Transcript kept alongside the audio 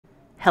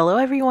Hello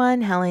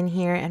everyone, Helen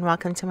here and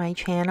welcome to my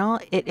channel.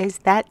 It is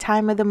that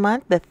time of the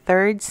month, the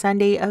third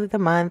Sunday of the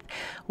month,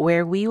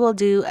 where we will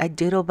do a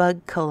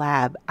Doodlebug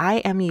collab. I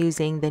am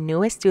using the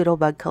newest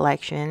Doodlebug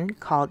collection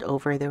called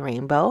Over the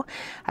Rainbow.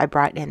 I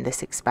brought in the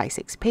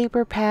 6x6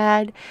 paper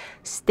pad,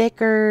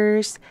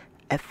 stickers,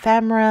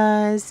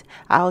 ephemeras.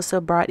 I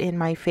also brought in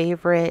my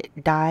favorite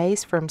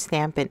dies from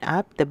Stampin'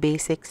 Up, the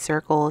basic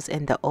circles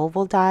and the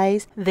oval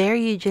dies. There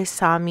you just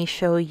saw me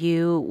show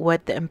you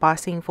what the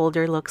embossing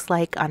folder looks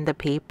like on the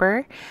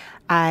paper.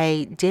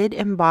 I did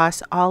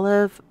emboss all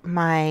of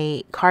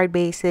my card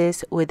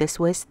bases with the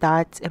Swiss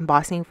Dots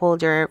embossing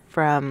folder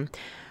from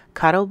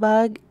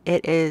Doodlebug.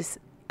 It is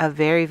a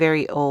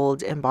very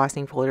old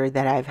embossing folder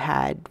that I've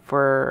had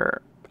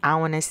for, I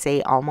want to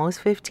say, almost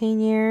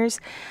 15 years.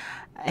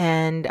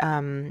 And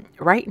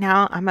right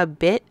now I'm a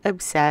bit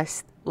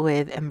obsessed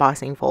with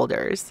embossing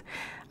folders.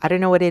 I don't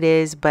know what it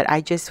is, but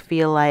I just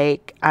feel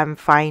like I'm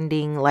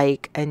finding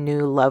like a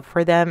new love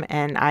for them.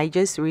 And I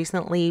just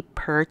recently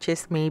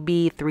purchased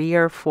maybe 3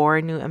 or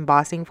 4 new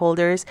embossing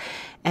folders,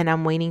 and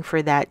I'm waiting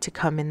for that to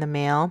come in the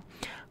mail.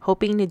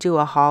 Hoping to do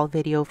a haul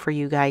video for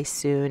you guys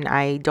soon.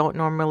 I don't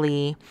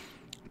normally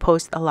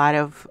post a lot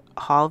of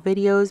haul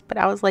videos, but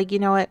I was like, you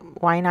know what,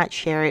 why not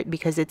share it,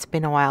 because it's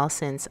been a while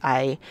since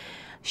I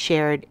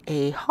shared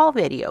a haul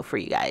video for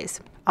you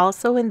guys.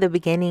 Also, in the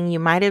beginning, you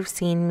might have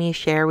seen me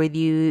share with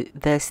you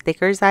the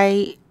stickers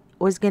I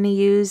was going to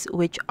use,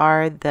 which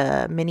are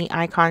the mini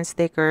icon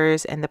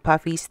stickers and the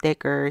puffy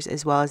stickers,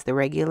 as well as the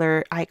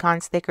regular icon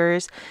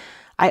stickers.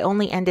 I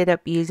only ended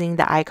up using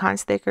the icon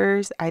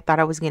stickers. I thought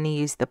I was going to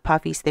use the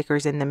puffy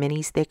stickers and the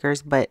mini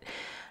stickers, but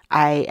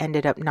I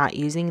ended up not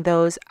using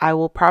those. I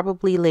will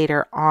probably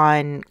later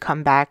on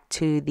come back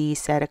to the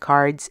set of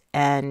cards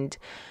and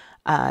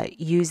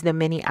use the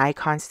mini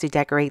icons to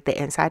decorate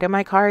the inside of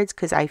my cards,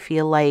 because I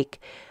feel like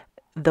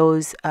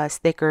those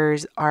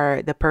stickers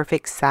are the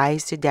perfect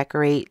size to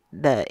decorate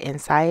the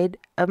inside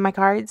of my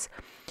cards.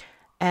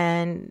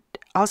 And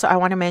also I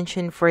want to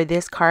mention for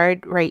this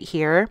card right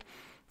here,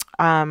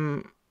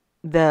 I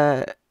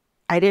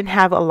didn't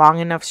have a long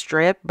enough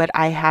strip, but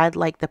I had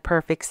like the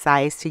perfect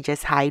size to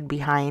just hide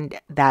behind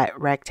that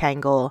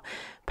rectangle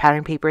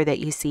pattern paper that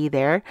you see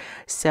there.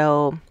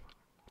 So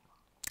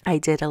I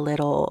did a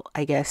little,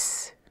 I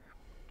guess,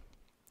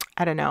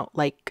 I don't know,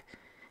 like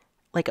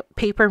a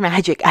paper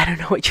magic. I don't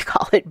know what you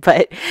call it,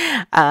 but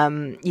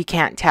you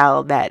can't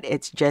tell that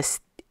it's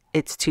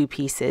 2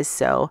 pieces.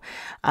 So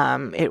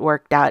it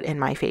worked out in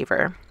my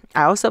favor.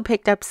 I also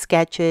picked up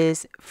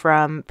sketches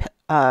from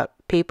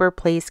Paper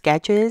Play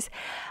Sketches.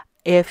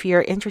 If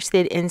you're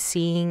interested in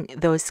seeing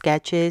those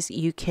sketches,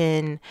 you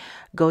can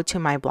go to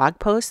my blog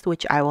post,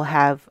 which I will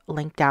have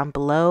linked down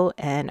below.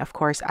 And of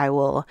course, I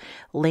will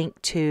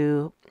link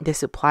to the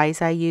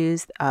supplies I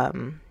used.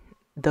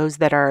 Those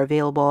that are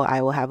available,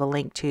 I will have a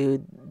link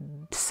to.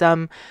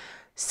 Some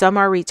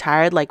are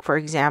retired, like for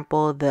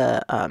example,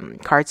 the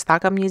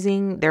cardstock I'm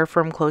using, they're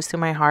from Close to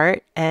My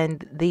Heart.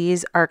 And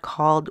these are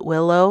called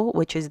Willow,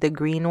 which is the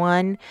green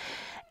one.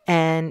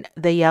 And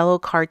the yellow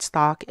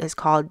cardstock is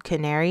called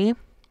Canary.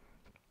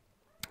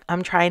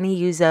 I'm trying to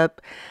use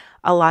up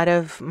a lot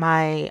of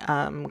my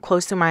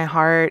Close to My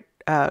Heart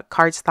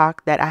cardstock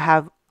that I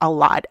have a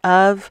lot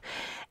of.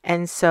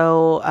 And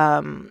so,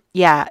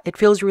 yeah, it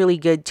feels really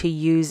good to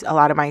use a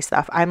lot of my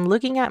stuff. I'm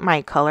looking at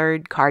my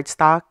colored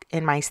cardstock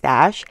in my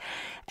stash,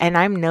 and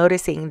I'm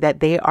noticing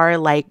that they are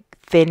like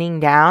thinning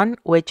down,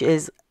 which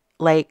is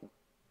like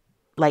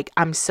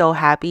I'm so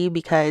happy,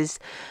 because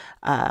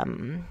I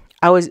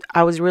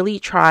was really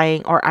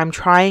trying, or I'm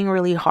trying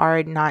really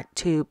hard not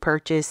to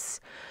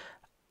purchase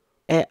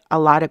a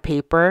lot of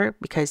paper,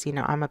 because you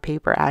know I'm a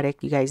paper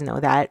addict, you guys know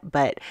that.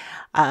 But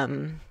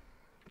I'm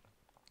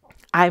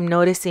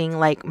noticing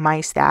like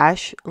my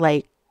stash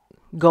like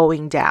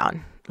going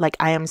down. Like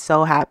I am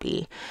so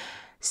happy.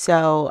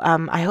 So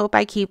I hope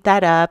I keep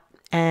that up.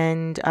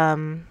 And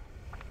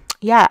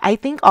yeah, I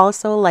think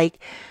also like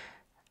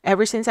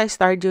ever since I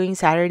started doing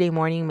Saturday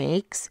morning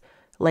makes,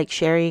 like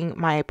sharing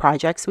my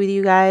projects with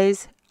you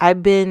guys,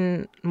 I've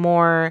been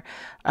more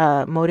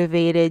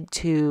motivated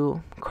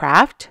to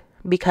craft,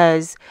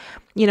 because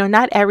you know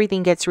not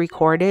everything gets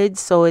recorded.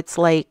 So it's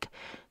like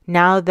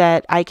now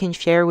that I can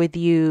share with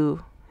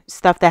you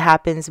stuff that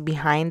happens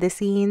behind the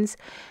scenes,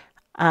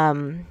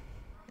 I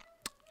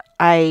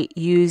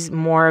use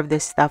more of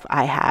this stuff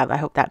I have. I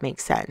hope that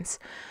makes sense.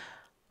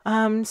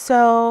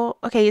 So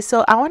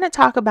I want to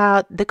talk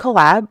about the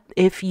collab.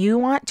 If you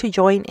want to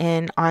join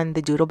in on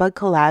the Doodlebug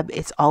collab,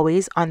 it's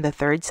always on the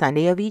 3rd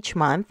Sunday of each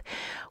month.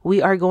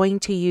 We are going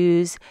to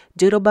use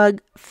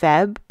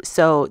doodlebugfeb.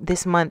 So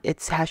this month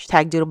it's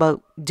hashtag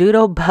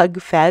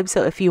doodlebugfeb.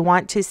 So if you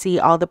want to see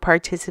all the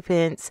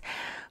participants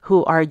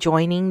who are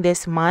joining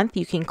this month,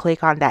 you can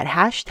click on that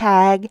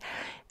hashtag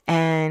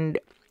and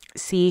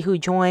see who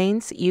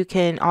joins. You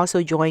can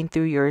also join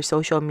through your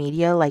social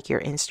media, like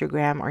your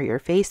Instagram or your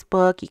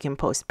Facebook. You can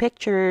post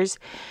pictures.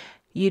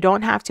 You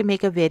don't have to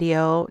make a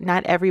video.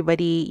 Not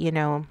everybody, you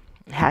know,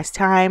 has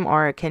time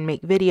or can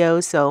make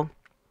videos. So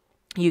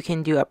You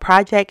can do a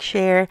project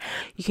share,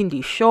 you can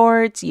do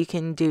shorts, you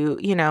can do,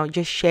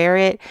 just share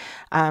it.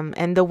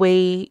 And the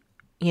way,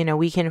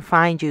 we can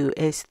find you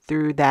is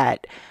through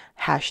that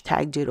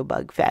hashtag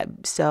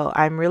doodlebugfeb. So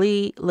I'm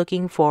really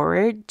looking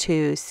forward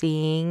to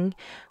seeing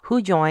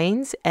who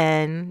joins,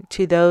 and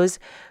to those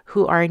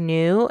who are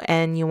new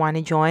and you want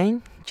to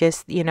join,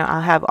 just,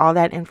 I'll have all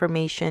that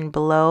information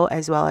below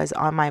as well as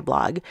on my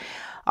blog.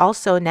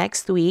 Also,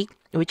 next week,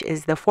 which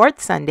is the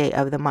fourth Sunday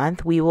of the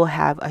month, we will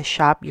have a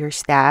Shop Your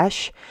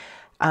Stash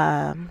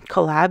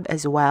collab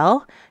as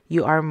well.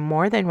 You are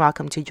more than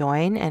welcome to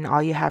join, and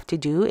all you have to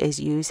do is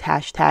use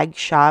hashtag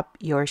Shop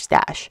Your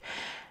Stash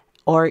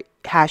or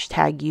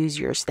hashtag Use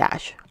Your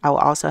Stash. I will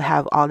also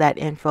have all that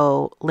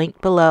info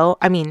linked below.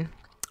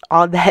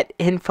 All that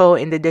info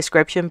in the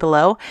description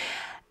below.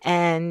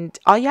 And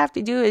all you have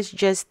to do is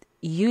just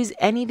use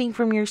anything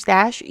from your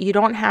stash. You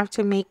don't have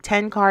to make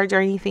 10 cards or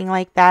anything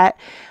like that.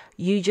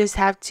 You just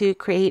have to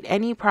create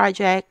any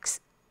projects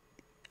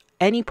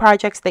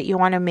that you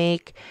want to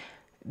make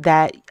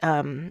that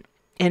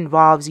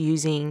involves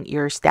using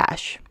your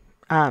stash.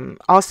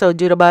 Also,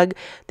 the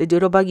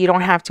Doodlebug, you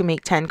don't have to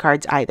make 10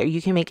 cards either.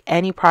 You can make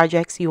any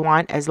projects you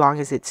want as long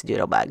as it's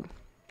Doodlebug.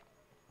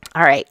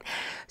 All right,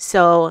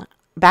 so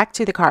back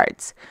to the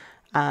cards.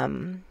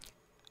 I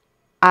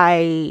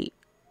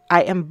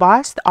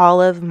embossed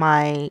all of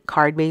my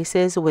card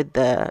bases with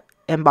the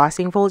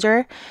embossing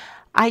folder.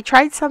 I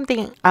tried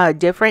something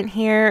different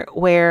here,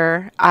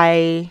 where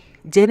I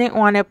didn't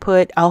want to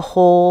put a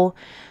whole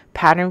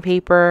pattern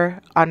paper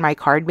on my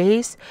card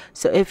base.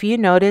 So if you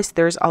notice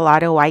there's a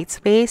lot of white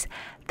space,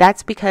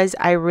 that's because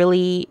I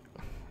really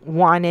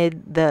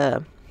wanted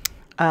the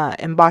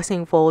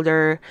embossing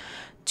folder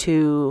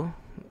to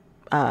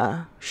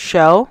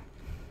show,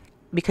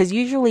 because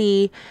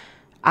usually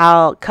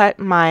I'll cut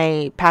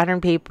my pattern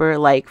paper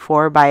like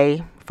 4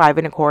 by 5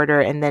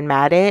 1/4 and then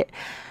mat it.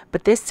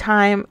 But this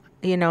time,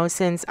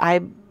 since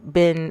I've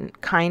been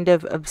kind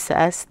of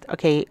obsessed,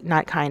 okay,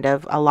 not kind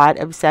of, a lot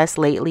obsessed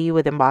lately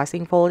with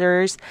embossing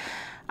folders,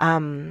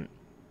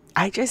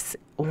 I just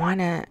want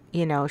to,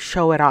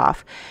 show it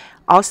off.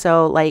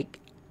 Also, like,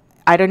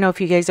 I don't know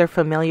if you guys are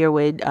familiar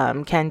with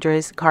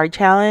Kendra's card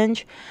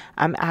challenge.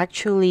 I'm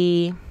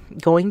actually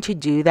going to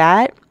do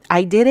that.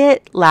 I did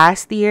it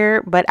last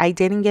year, but I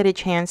didn't get a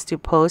chance to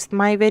post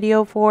my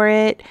video for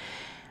it.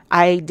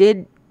 I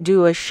did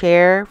do a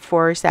share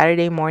for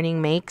Saturday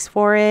morning makes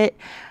for it,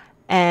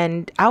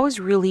 and I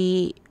was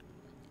really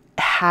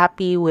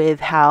happy with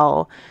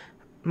how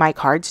my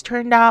cards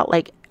turned out.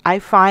 Like, I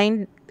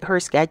find her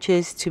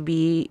sketches to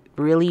be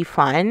really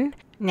fun.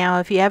 Now,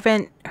 if you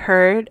haven't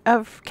heard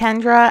of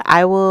Kendra,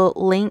 I will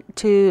link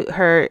to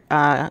her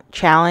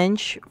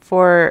challenge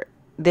for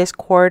this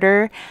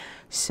quarter.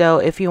 So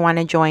if you want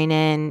to join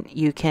in,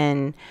 you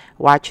can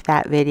watch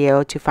that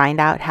video to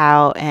find out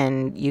how,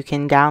 and you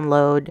can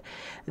download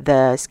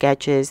the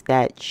sketches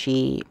that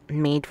she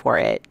made for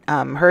it.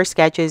 Her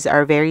sketches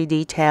are very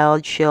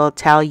detailed. She'll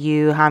tell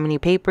you how many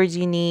papers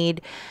you need,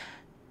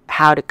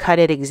 how to cut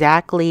it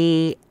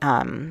exactly.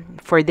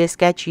 For this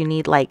sketch, you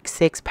need like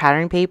 6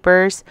 pattern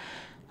papers,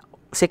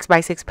 6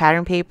 by 6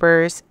 pattern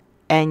papers,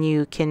 and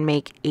you can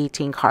make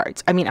 18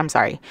 cards. I'm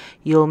sorry,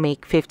 you'll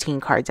make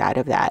 15 cards out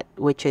of that,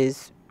 which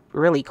is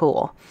really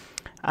cool.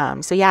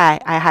 So yeah,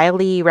 I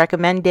highly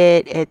recommend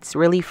it. It's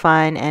really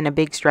fun and a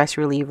big stress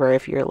reliever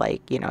if you're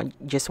like,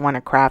 just want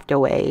to craft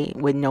away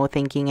with no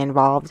thinking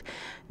involved.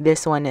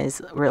 This one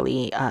is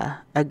really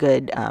a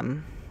good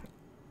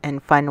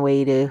and fun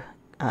way to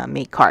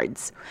make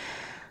cards.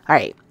 All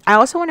right, I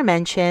also want to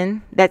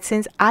mention that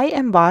since I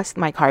embossed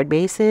my card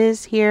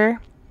bases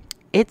here,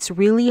 it's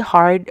really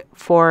hard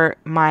for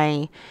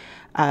my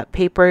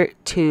paper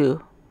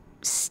to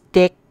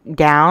stick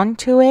down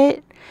to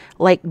it.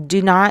 Like,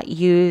 do not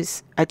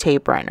use a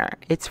tape runner.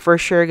 It's for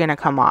sure gonna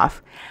come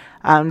off.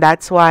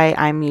 That's why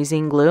I'm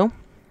using glue.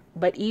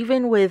 But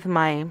even with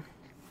my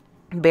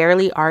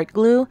Barely Art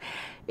glue,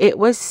 it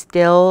was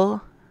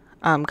still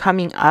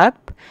coming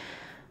up.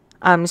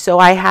 So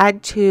I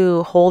had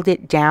to hold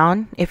it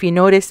down. If you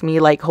notice me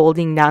like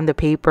holding down the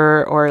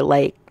paper or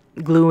like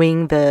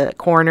gluing the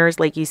corners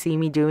like you see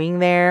me doing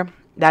there,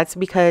 that's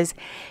because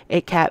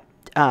it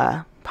kept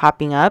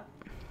popping up.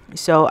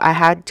 So I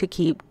had to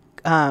keep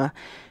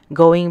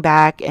going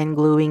back and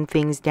gluing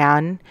things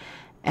down.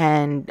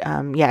 And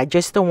yeah,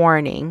 just a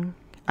warning,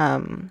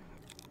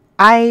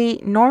 I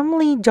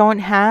normally don't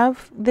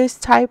have this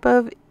type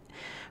of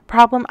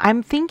problem.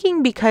 I'm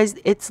thinking because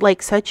it's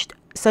like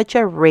such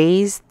a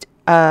raised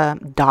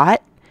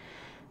dot,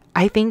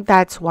 I think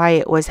that's why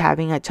it was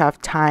having a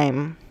tough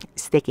time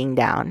sticking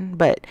down.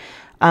 But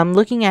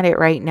looking at it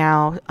right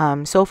now,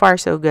 so far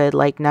so good,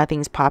 like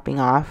nothing's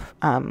popping off.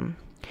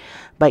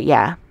 But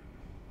yeah,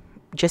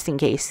 just in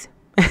case.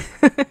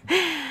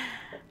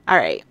 All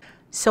right,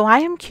 so I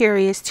am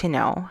curious to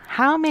know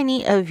how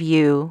many of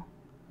you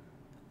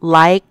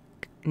like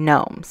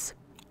gnomes.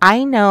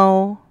 I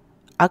know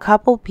a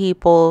couple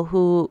people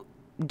who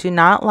do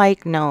not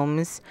like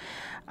gnomes.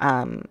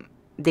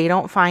 They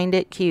don't find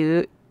it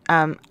cute.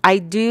 I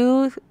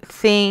do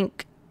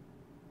think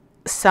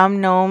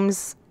some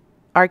gnomes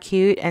are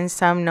cute and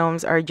some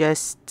gnomes are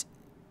just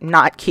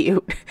not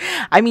cute.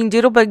 I mean,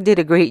 Doodlebug did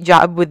a great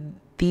job with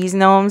these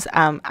gnomes.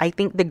 I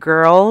think the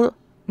girl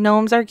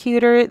gnomes are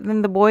cuter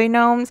than the boy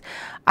gnomes.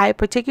 I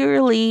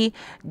particularly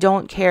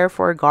don't care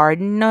for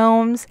garden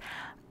gnomes,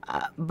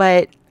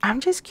 but I'm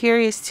just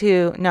curious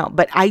to know.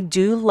 But I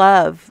do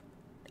love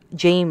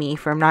Jamie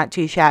from Not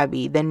Too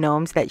Shabby, the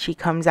gnomes that she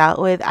comes out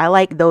with. I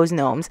like those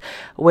gnomes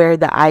where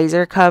the eyes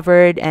are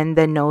covered and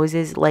the nose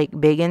is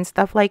like big and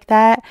stuff like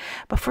that.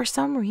 But for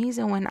some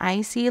reason, when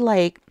I see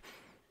like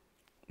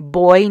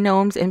boy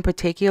gnomes in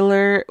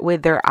particular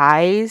with their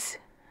eyes,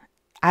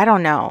 I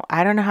don't know.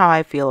 I don't know how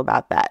I feel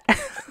about that.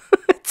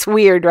 It's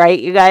weird, right,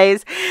 you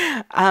guys?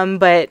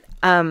 But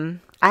I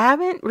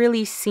haven't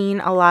really seen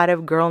a lot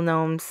of girl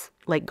gnomes,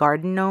 like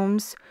garden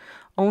gnomes,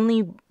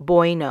 only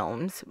boy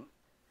gnomes.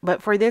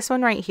 But for this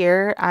one right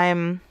here,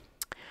 I'm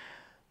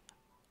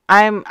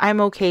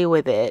okay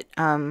with it.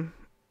 I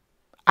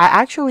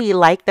actually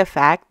like the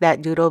fact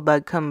that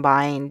Doodlebug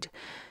combined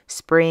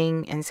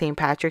spring and St.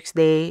 Patrick's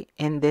Day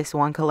in this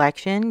one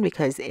collection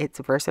because it's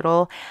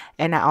versatile.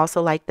 And I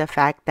also like the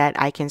fact that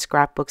I can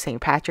scrapbook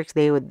St. Patrick's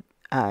Day with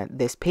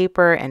this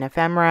paper and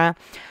ephemera.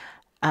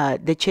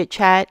 The chit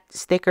chat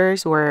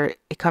stickers where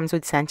it comes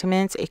with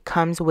sentiments, it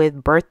comes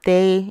with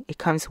birthday, it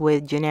comes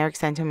with generic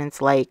sentiments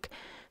like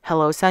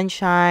hello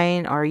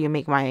sunshine or you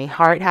make my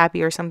heart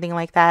happy or something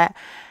like that.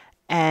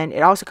 And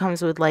it also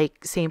comes with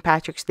like St.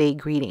 Patrick's Day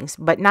greetings,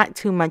 but not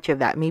too much of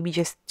that, maybe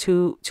just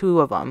two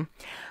of them.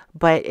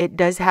 But it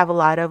does have a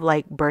lot of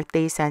like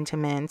birthday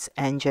sentiments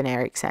and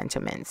generic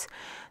sentiments.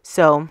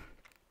 So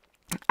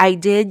I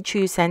did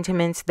choose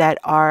sentiments that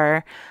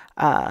are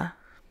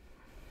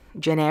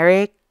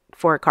generic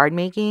for card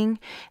making,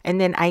 and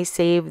then I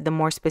saved the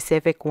more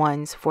specific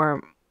ones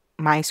for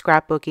my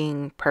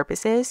scrapbooking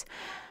purposes.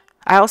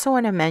 I also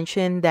want to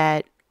mention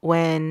that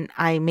when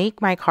I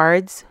make my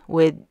cards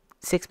with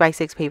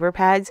 6x6 paper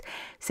pads,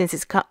 since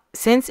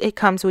it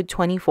comes with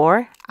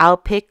 24, I'll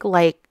pick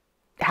like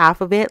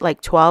half of it,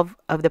 like 12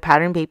 of the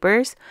pattern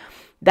papers.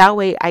 That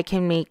way I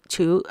can make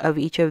 2 of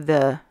each of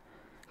the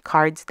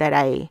cards that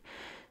I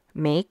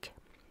make.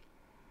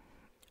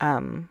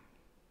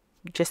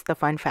 Just a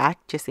fun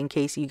fact, just in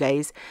case you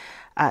guys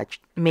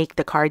make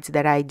the cards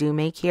that I do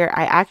make here.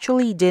 I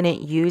actually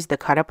didn't use the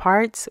cut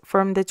aparts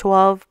from the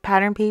 12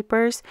 pattern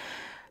papers,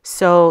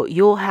 so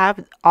you'll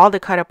have all the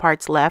cut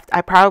aparts left.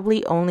 I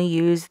probably only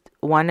used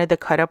one of the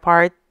cut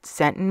apart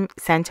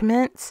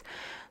sentiments,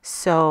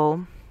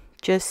 so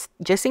just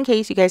in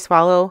case you guys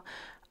follow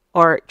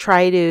or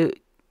try to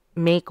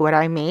make what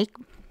I make,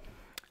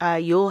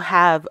 you'll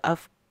have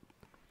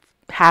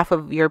half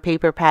of your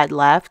paper pad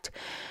left.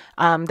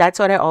 That's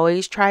what I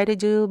always try to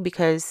do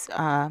because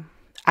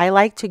I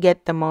like to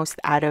get the most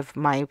out of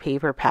my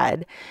paper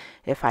pad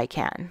if I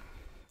can.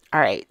 All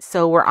right,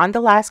 so we're on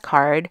the last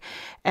card,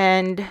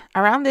 and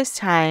around this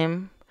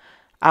time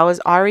I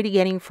was already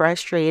getting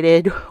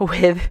frustrated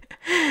with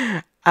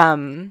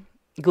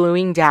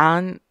gluing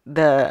down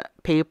the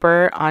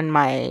paper on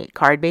my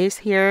card base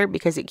here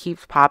because it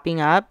keeps popping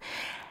up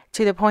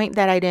to the point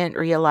that I didn't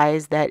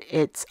realize that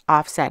it's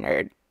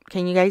off-centered.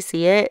 Can you guys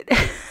see it?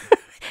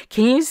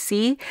 Can you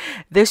see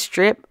the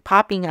strip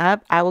popping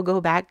up? I will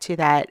go back to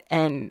that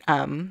and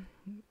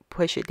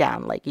push it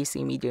down like you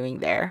see me doing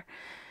there.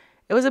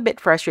 It was a bit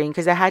frustrating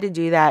because I had to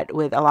do that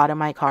with a lot of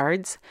my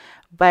cards.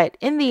 But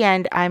in the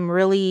end, I'm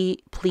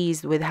really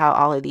pleased with how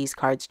all of these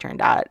cards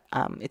turned out.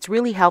 It's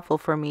really helpful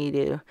for me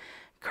to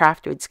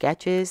craft with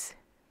sketches.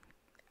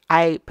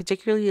 I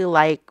particularly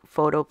like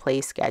photo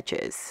place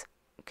sketches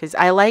because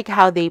I like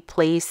how they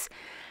place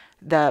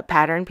the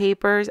pattern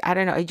papers. I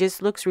don't know, it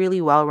just looks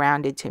really well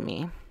rounded to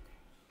me.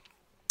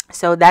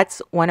 So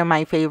that's one of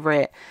my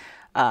favorite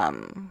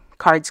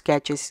card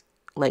sketches,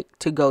 like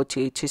to go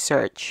to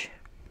search.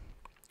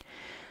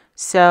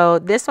 So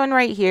this one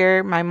right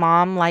here, my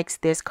mom likes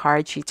this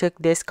card. She took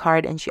this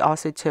card and she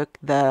also took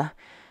the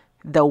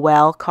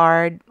well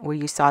card where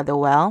you saw the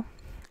well.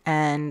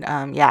 And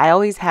yeah, I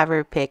always have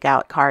her pick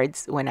out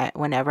cards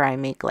whenever I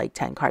make like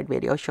 10 card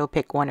videos. She'll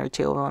pick 1 or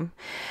 2 of them.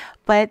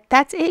 But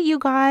that's it, you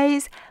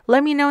guys.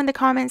 Let me know in the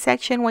comment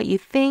section what you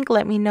think.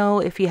 Let me know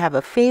if you have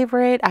a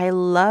favorite. I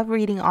love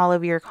reading all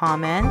of your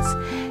comments.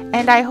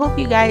 And I hope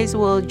you guys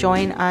will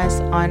join us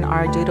on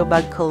our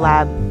Doodlebug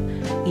collab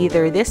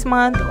either this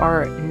month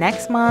or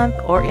next month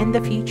or in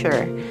the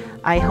future.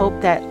 I hope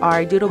that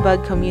our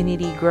Doodlebug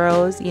community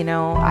grows. You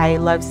know, I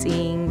love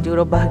seeing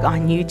Doodlebug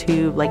on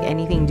YouTube, like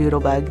anything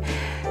Doodlebug.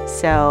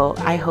 So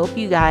I hope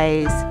you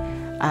guys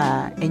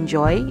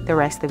enjoy the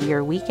rest of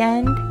your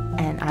weekend,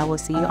 and I will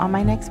see you on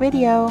my next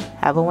video.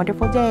 Have a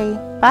wonderful day.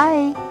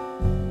 Bye.